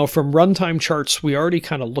 Now, from runtime charts, we already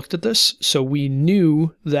kind of looked at this. So we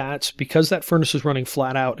knew that because that furnace was running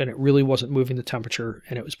flat out and it really wasn't moving the temperature,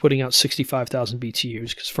 and it was putting out 65,000 BTUs,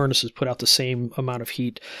 because furnaces put out the same amount of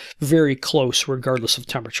heat very close regardless of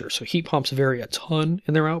temperature. So heat pumps vary a ton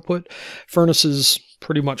in their output. Furnaces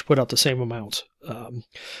pretty much put out the same amount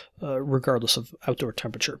regardless of outdoor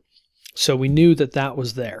temperature. So we knew that that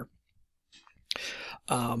was there.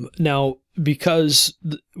 Now, because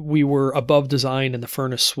we were above design and the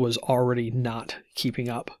furnace was already not keeping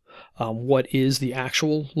up, what is the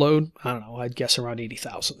actual load? I don't know, I'd guess around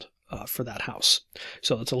 80,000. for that house.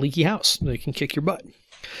 So it's a leaky house. They can kick your butt.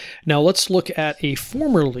 Now let's look at a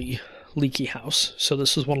formerly leaky house. So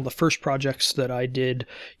this is one of the first projects that I did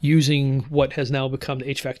using what has now become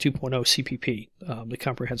the HVAC 2.0 CPP, the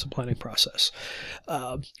comprehensive planning process.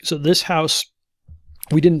 So this house,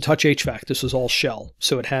 we didn't touch HVAC. This was all shell.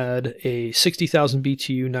 So it had a 60,000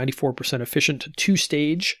 BTU, 94% efficient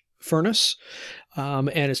two-stage furnace, and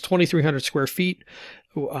it's 2,300 square feet,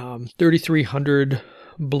 3,300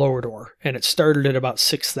 blower door, and it started at about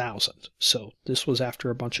 6,000. So this was after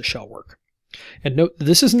a bunch of shell work. And note,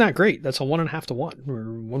 this isn't that great. That's a 1.5 to 1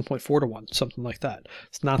 or 1.4 to 1, something like that.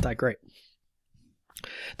 It's not that great.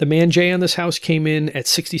 The man-J on this house came in at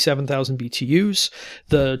 67,000 BTUs.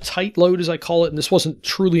 The tight load, as I call it, and this wasn't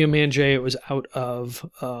truly a man-J, it was out of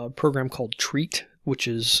a program called TREAT, which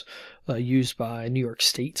is used by New York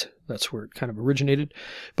State. That's where it kind of originated.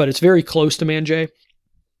 But it's very close to man-J.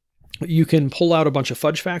 You can pull out a bunch of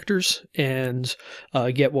fudge factors and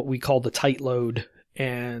get what we call the tight load,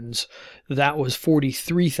 and that was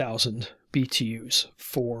 43,000 BTUs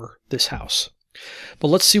for this house. But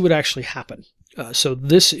let's see what actually happened. So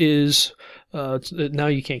this is, now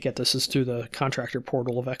you can't get this, is through the contractor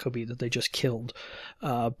portal of Ecobee that they just killed.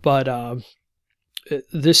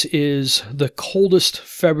 This is the coldest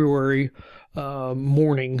February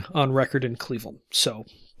morning on record in Cleveland. So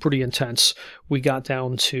pretty intense. We got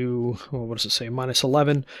down to, well, what does it say,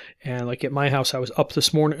 -11, and like at my house I was up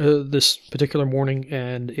this morning, this particular morning,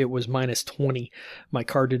 and it was -20. My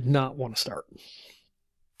car did not want to start.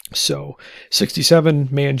 So 67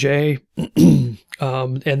 man-J,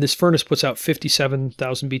 and this furnace puts out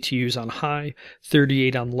 57,000 BTUs on high,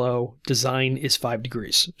 38 on low. Design is 5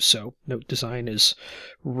 degrees. So note design is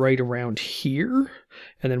right around here,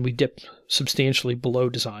 and then we dip substantially below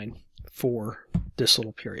design for this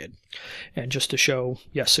little period. And just to show,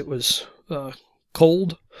 yes, it was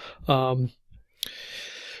cold.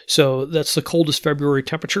 So that's the coldest February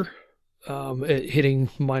temperature, hitting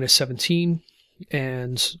 -17.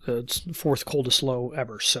 And it's the 4th coldest low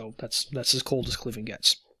ever, so that's as cold as Cleveland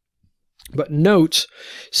gets. But note,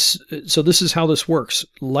 so this is how this works.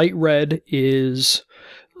 Light red is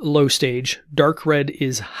low stage, dark red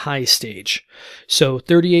is high stage. So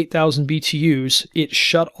 38,000 BTUs, it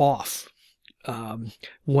shut off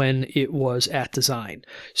when it was at design.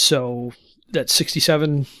 So that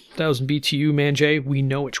 67,000 BTU man-J, we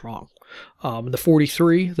know it's wrong. The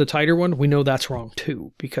 43, the tighter one, we know that's wrong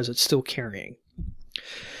too, because it's still carrying.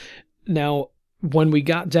 Now, when we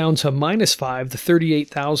got down to -5, the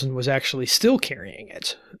 38,000 was actually still carrying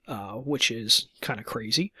it, which is kind of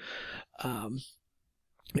crazy. So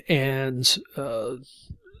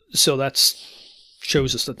that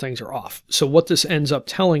shows us that things are off. So what this ends up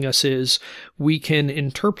telling us is we can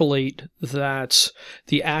interpolate that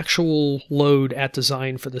the actual load at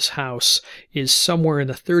design for this house is somewhere in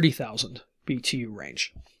the 30,000 BTU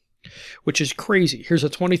range, which is crazy. Here's a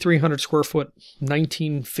 2,300 square foot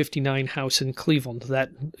 1959 house in Cleveland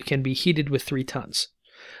that can be heated with 3 tons.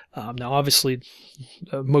 Now, obviously,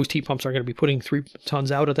 most heat pumps aren't going to be putting 3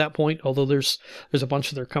 tons out at that point, although there's a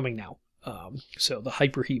bunch that are coming now. So the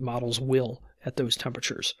hyperheat models will at those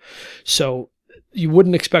temperatures. So you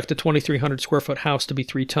wouldn't expect a 2,300 square foot house to be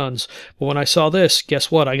 3 tons. But when I saw this,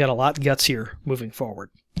 guess what? I got a lot gutsier moving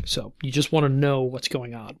forward. So you just want to know what's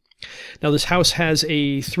going on. Now, this house has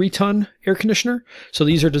a 3-ton air conditioner. So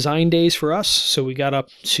these are design days for us. So we got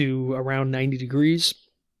up to around 90 degrees.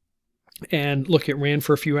 And look, it ran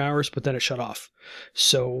for a few hours, but then it shut off.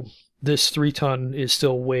 So this 3-ton is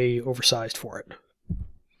still way oversized for it.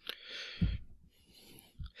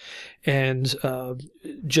 And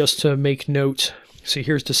just to make note, see,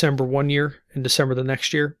 here's December one year and December the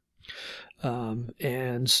next year.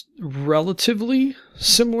 And relatively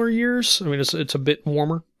similar years. I mean, it's a bit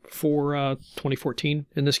warmer for 2014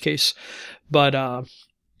 in this case. But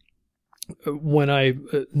when I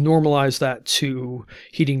normalized that to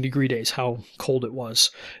heating degree days, how cold it was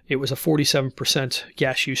a 47%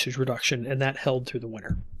 gas usage reduction, and that held through the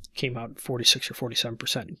winter. Came out 46 or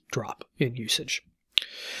 47% drop in usage.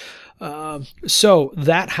 So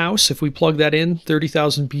that house, if we plug that in,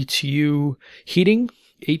 30,000 BTU heating,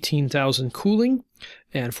 18,000 cooling,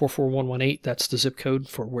 and 44118, that's the zip code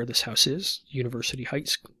for where this house is, University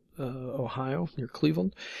Heights, Ohio, near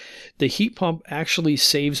Cleveland. The heat pump actually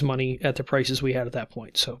saves money at the prices we had at that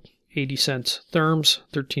point. So 80 cents therms,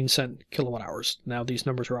 13 cent kilowatt hours. Now these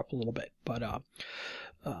numbers are up a little bit, but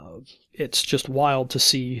it's just wild to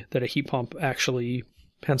see that a heat pump actually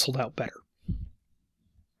penciled out better.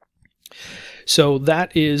 So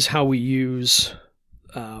that is how we use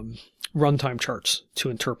runtime charts to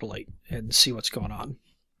interpolate and see what's going on.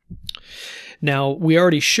 Now, we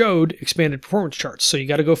already showed expanded performance charts, so you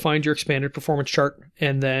got to go find your expanded performance chart,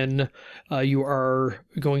 and then you are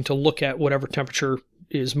going to look at whatever temperature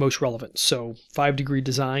is most relevant. So 5-degree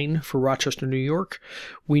design for Rochester, New York.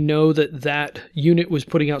 We know that that unit was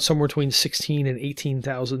putting out somewhere between 16 and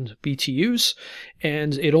 18,000 BTUs,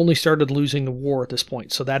 and it only started losing the war at this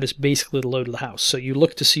point. So that is basically the load of the house. So you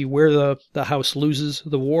look to see where the house loses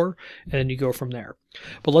the war, and then you go from there.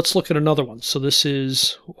 But let's look at another one. So this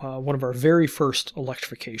is one of our very first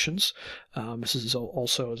electrifications. This is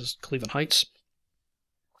also Cleveland Heights.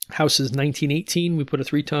 House is 1918. We put a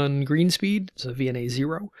 3-ton green speed. It's a VNA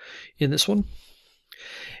 0 in this one.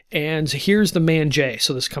 And here's the Man J.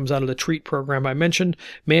 So this comes out of the treat program I mentioned.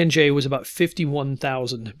 Man J was about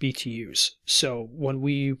 51,000 BTUs. So when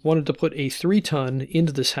we wanted to put a 3-ton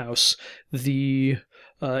into this house, the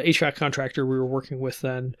HVAC contractor we were working with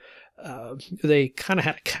then, they kind of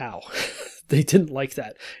had a cow. They didn't like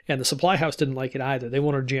that. And the supply house didn't like it either. They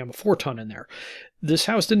wanted to jam a 4-ton in there. This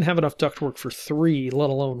house didn't have enough ductwork for 3, let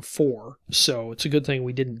alone 4. So it's a good thing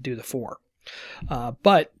we didn't do the 4.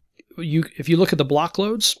 But if you look at the block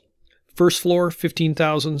loads, first floor,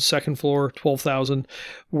 15,000, second floor, 12,000,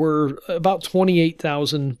 we're about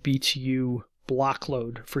 28,000 BTU block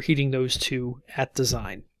load for heating those two at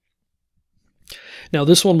design. Now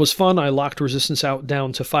this one was fun. I locked resistance out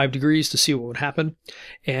down to 5 degrees to see what would happen.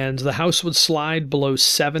 And the house would slide below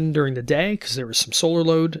 7 during the day because there was some solar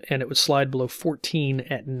load, and it would slide below 14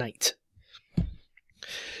 at night.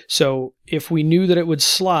 So if we knew that it would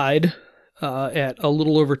slide at a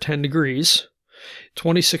little over 10 degrees,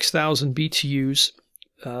 26,000 BTUs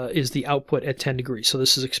is the output at 10 degrees. So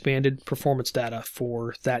this is expanded performance data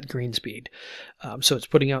for that green speed. So it's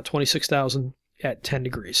putting out 26,000 at 10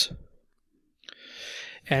 degrees.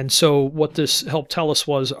 And so what this helped tell us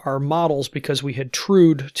was our models, because we had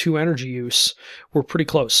trued to energy use, were pretty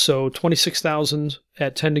close. So 26,000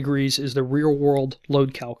 at 10 degrees is the real world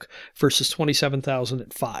load calc versus 27,000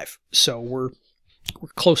 at 5. So we're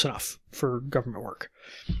close enough for government work.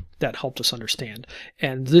 That helped us understand.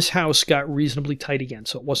 And this house got reasonably tight again.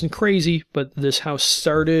 So it wasn't crazy, but this house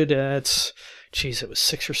started at, geez, it was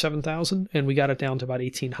 6,000 or 7,000, and we got it down to about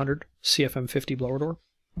 1,800 CFM 50 blower door.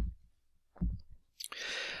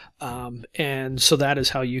 And so that is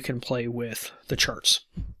how you can play with the charts.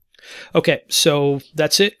 Okay, so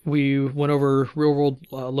that's it. We went over real-world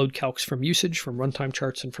load calcs from usage, from runtime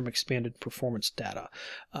charts, and from expanded performance data.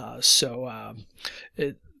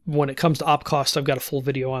 When it comes to op cost, I've got a full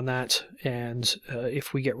video on that, and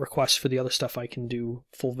if we get requests for the other stuff, I can do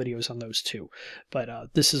full videos on those too. But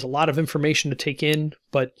this is a lot of information to take in,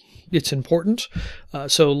 but it's important.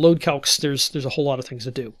 So load calcs, there's a whole lot of things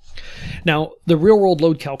to do. Now, the real-world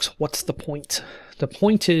load calcs, what's the point? The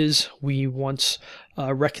point is we want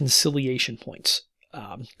reconciliation points.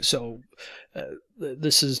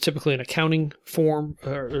 This is typically an accounting form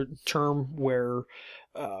or term where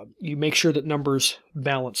you make sure that numbers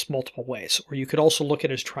balance multiple ways, or you could also look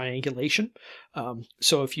at it as triangulation.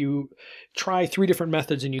 So if you try 3 different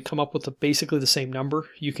methods and you come up with basically the same number,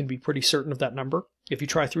 you can be pretty certain of that number. If you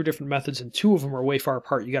try 3 different methods and 2 of them are way far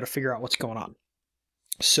apart, you got to figure out what's going on.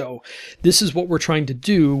 So this is what we're trying to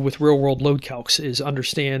do with real-world load calcs, is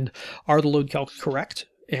understand, are the load calcs correct,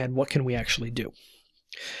 and what can we actually do?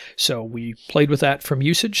 So we played with that from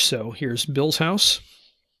usage. So here's Bill's house.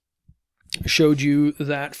 Showed you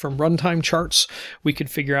that from runtime charts, we could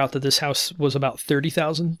figure out that this house was about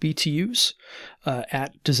 30,000 BTUs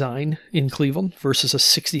at design in Cleveland versus a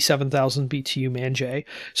 67,000 BTU Man J.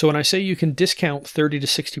 So when I say you can discount 30 to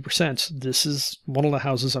 60%, this is one of the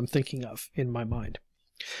houses I'm thinking of in my mind.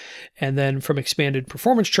 And then from expanded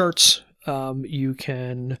performance charts, you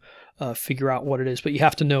can figure out what it is, but you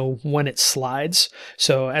have to know when it slides.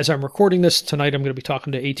 So as I'm recording this tonight, I'm going to be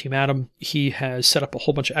talking to A-Team Adam. He has set up a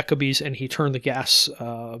whole bunch of Ecobees, and he turned the gas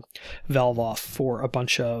valve off for a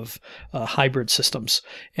bunch of hybrid systems,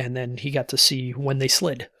 and then he got to see when they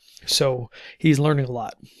slid. So he's learning a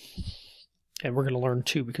lot, and we're going to learn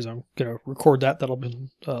too, because I'm going to record that. That'll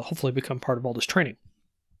hopefully become part of all this training.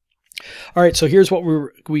 All right, so here's what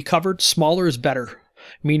we covered. Smaller is better.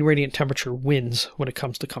 Mean radiant temperature wins when it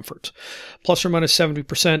comes to comfort. Plus or minus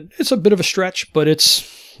 70%. It's a bit of a stretch, but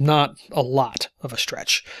it's not a lot of a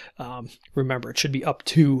stretch. Remember, it should be up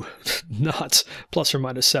to, not plus or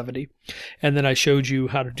minus 70. And then I showed you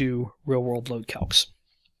how to do real-world load calcs.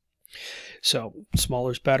 So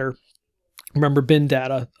smaller is better. Remember bin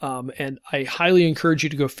data, and I highly encourage you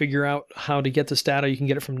to go figure out how to get this data. You can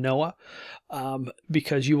get it from NOAA,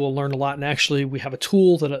 because you will learn a lot. And actually, we have a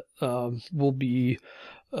tool that will be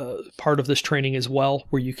part of this training as well,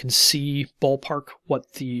 where you can see ballpark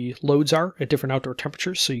what the loads are at different outdoor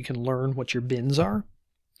temperatures, so you can learn what your bins are.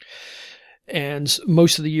 And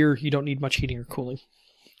most of the year, you don't need much heating or cooling.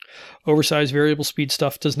 Oversized variable speed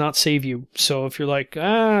stuff does not save you. So if you're like,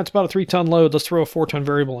 it's about a 3-ton load, let's throw a 4-ton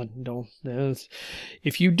variable in. No,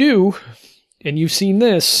 if you do, and you've seen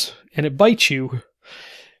this, and it bites you,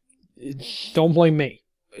 don't blame me.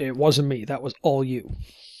 It wasn't me. That was all you.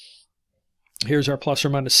 Here's our plus or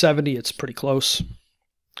minus 70. It's pretty close.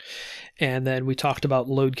 And then we talked about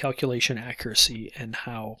load calculation accuracy and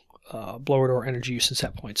how blower door energy use and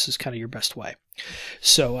set points is kind of your best way.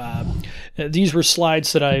 So these were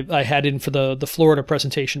slides that I had in for the Florida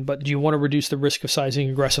presentation, but do you want to reduce the risk of sizing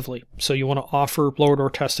aggressively? So you want to offer blower door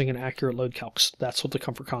testing and accurate load calcs. That's what the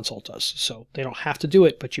Comfort Console does. So they don't have to do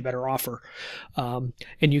it, but you better offer. And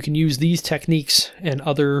you can use these techniques and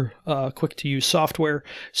other quick to use software.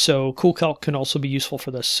 So CoolCalc can also be useful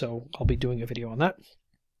for this. So I'll be doing a video on that.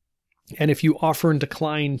 And if you offer and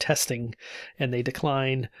decline testing and they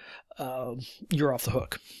decline, you're off the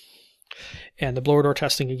hook. And the blower door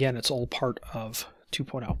testing, again, it's all part of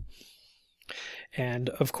 2.0. And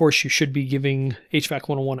of course, you should be giving HVAC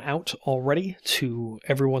 101 out already to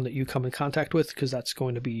everyone that you come in contact with, because that's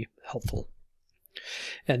going to be helpful.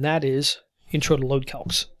 And that is Intro to Load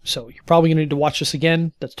Calcs. So you're probably going to need to watch this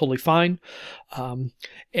again. That's totally fine.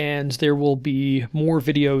 And there will be more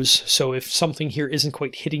videos. So if something here isn't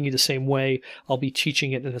quite hitting you the same way, I'll be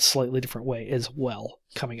teaching it in a slightly different way as well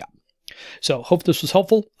coming up. So hope this was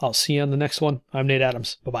helpful. I'll see you on the next one. I'm Nate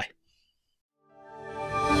Adams. Bye-bye.